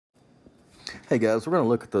Hey guys, we're going to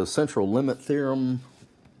look at the central limit theorem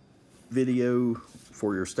video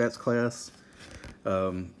for your stats class.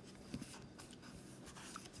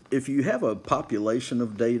 If you have a population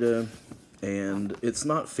of data and it's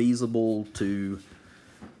not feasible to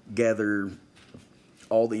gather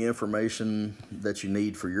all the information that you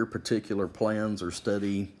need for your particular plans or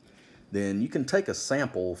study, then you can take a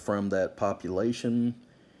sample from that population,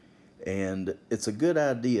 and it's a good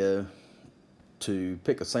idea to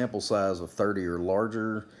pick a sample size of 30 or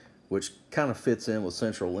larger, which kind of fits in with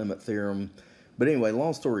central limit theorem. But anyway,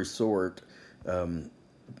 long story short,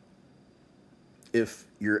 if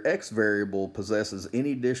your x variable possesses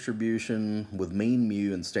any distribution with mean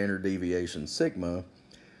mu and standard deviation sigma,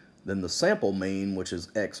 then the sample mean, which is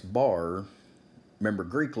x bar, remember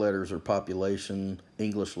Greek letters are population,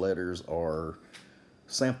 English letters are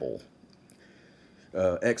sample.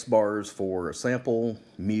 X bar is for a sample,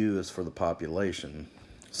 mu is for the population.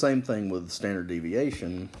 Same thing with standard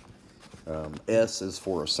deviation. S is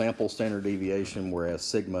for a sample standard deviation, whereas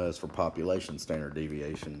sigma is for population standard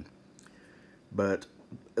deviation. But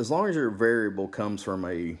as long as your variable comes from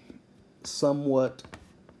a somewhat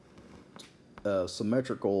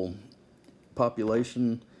symmetrical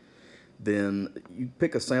population, then you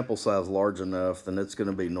pick a sample size large enough, then it's going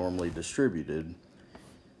to be normally distributed.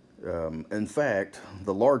 In fact,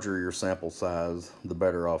 the larger your sample size, the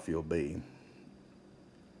better off you'll be.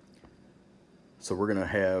 So we're going to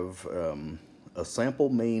have a sample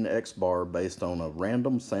mean x bar based on a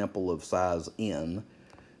random sample of size n.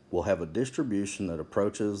 We'll have a distribution that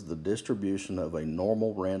approaches the distribution of a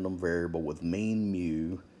normal random variable with mean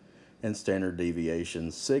mu and standard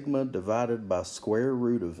deviation sigma divided by square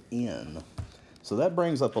root of n. So that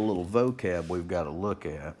brings up a little vocab we've got to look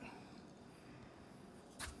at.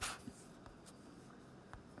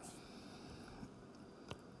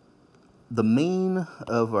 The mean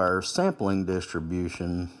of our sampling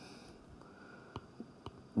distribution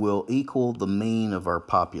will equal the mean of our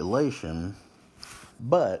population,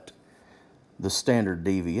 but the standard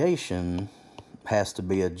deviation has to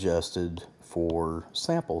be adjusted for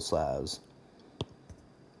sample size.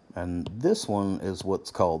 And this one is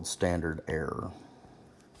what's called standard error.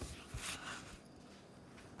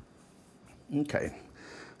 Okay,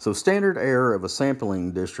 so standard error of a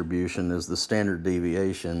sampling distribution is the standard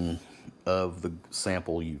deviation of the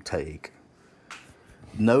sample you take.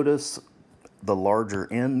 Notice the larger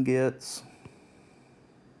n gets,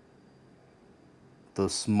 the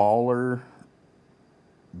smaller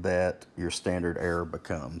that your standard error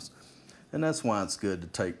becomes. And that's why it's good to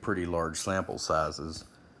take pretty large sample sizes.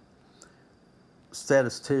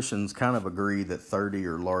 Statisticians kind of agree that 30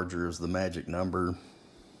 or larger is the magic number,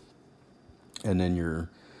 and then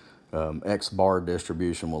your x bar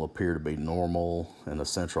distribution will appear to be normal, and the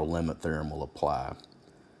central limit theorem will apply.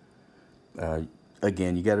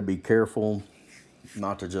 Again, you got to be careful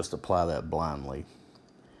not to just apply that blindly.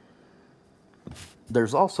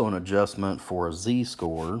 There's also an adjustment for a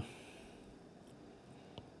z-score.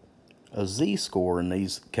 A z-score in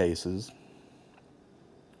these cases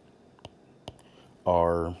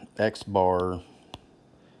are x bar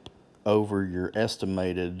over your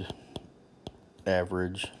estimated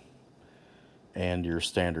average and your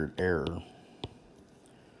standard error,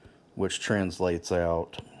 which translates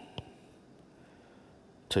out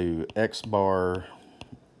to x bar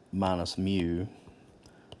minus mu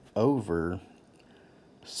over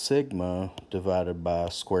sigma divided by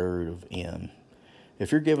square root of n.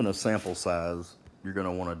 If you're given a sample size, you're going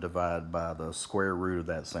to want to divide by the square root of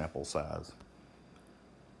that sample size.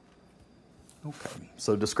 Okay,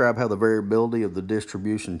 so describe how the variability of the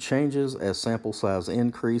distribution changes as sample size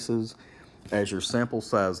increases. As your sample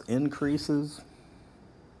size increases,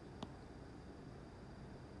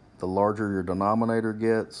 the larger your denominator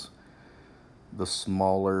gets, the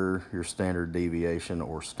smaller your standard deviation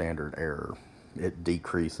or standard error. It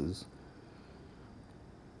decreases.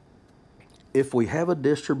 If we have a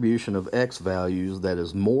distribution of x values that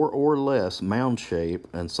is more or less mound shape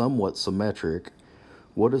and somewhat symmetric,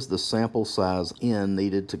 what is the sample size n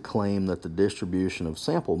needed to claim that the distribution of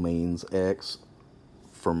sample means x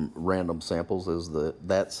from random samples is of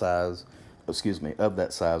that size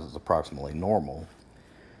is approximately normal?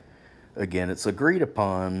 Again, it's agreed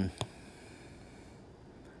upon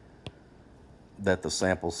that the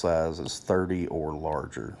sample size is 30 or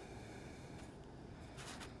larger.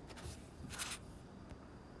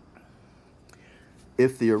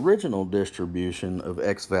 If the original distribution of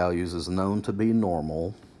x values is known to be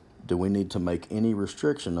normal, do we need to make any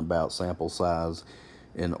restriction about sample size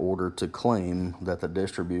in order to claim that the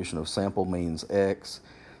distribution of sample means x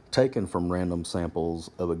taken from random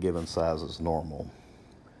samples of a given size is normal?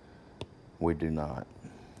 We do not.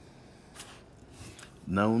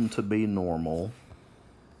 Known to be normal.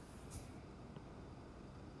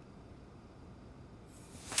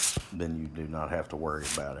 Then you do not have to worry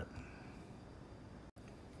about it.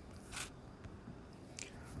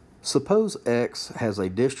 Suppose X has a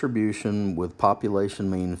distribution with population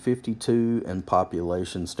mean 52 and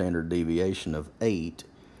population standard deviation of 8.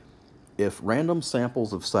 If random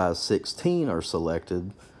samples of size 16 are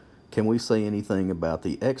selected, can we say anything about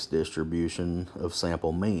the X distribution of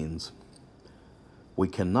sample means? We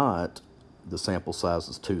cannot. The sample size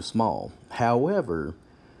is too small. However,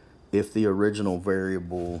 if the original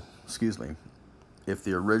if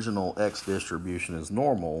the original X distribution is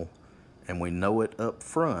normal and we know it up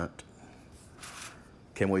front,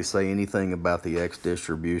 can we say anything about the X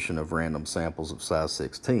distribution of random samples of size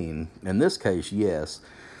 16? In this case, yes.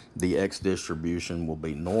 The X distribution will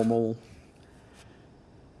be normal.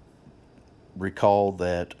 Recall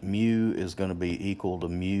that mu is going to be equal to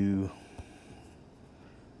mu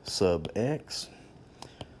sub X.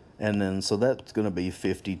 And then, so that's going to be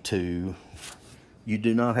 52. You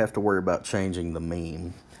do not have to worry about changing the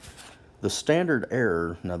mean. The standard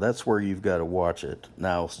error, now that's where you've got to watch it.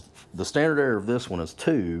 Now, the standard error of this one is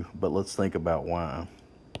 2, but let's think about why.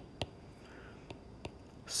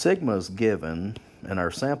 Sigma is given, and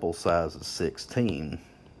our sample size is 16.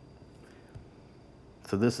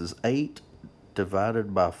 So this is 8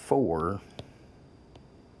 divided by 4.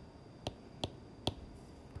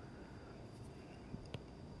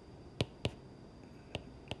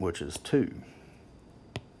 Which is 2.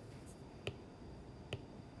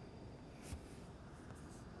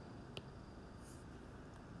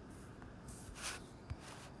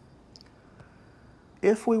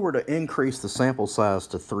 If we were to increase the sample size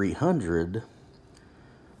to 300,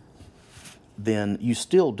 then you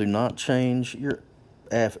still do not change your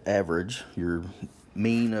average, your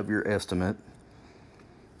mean of your estimate.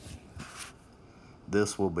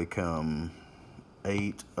 This will become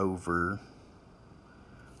 8 over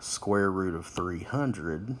square root of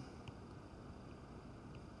 300.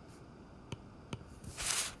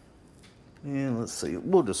 And let's see,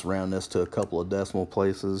 we'll just round this to a couple of decimal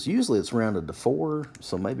places. Usually it's rounded to 4,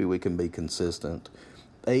 so maybe we can be consistent.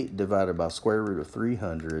 8 divided by square root of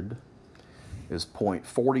 300 is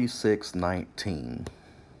 0.4619.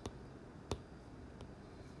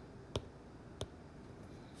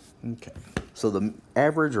 Okay, so the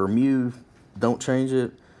average or mu, don't change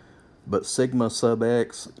it, but sigma sub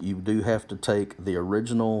x, you do have to take the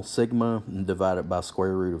original sigma and divide it by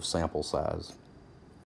square root of sample size.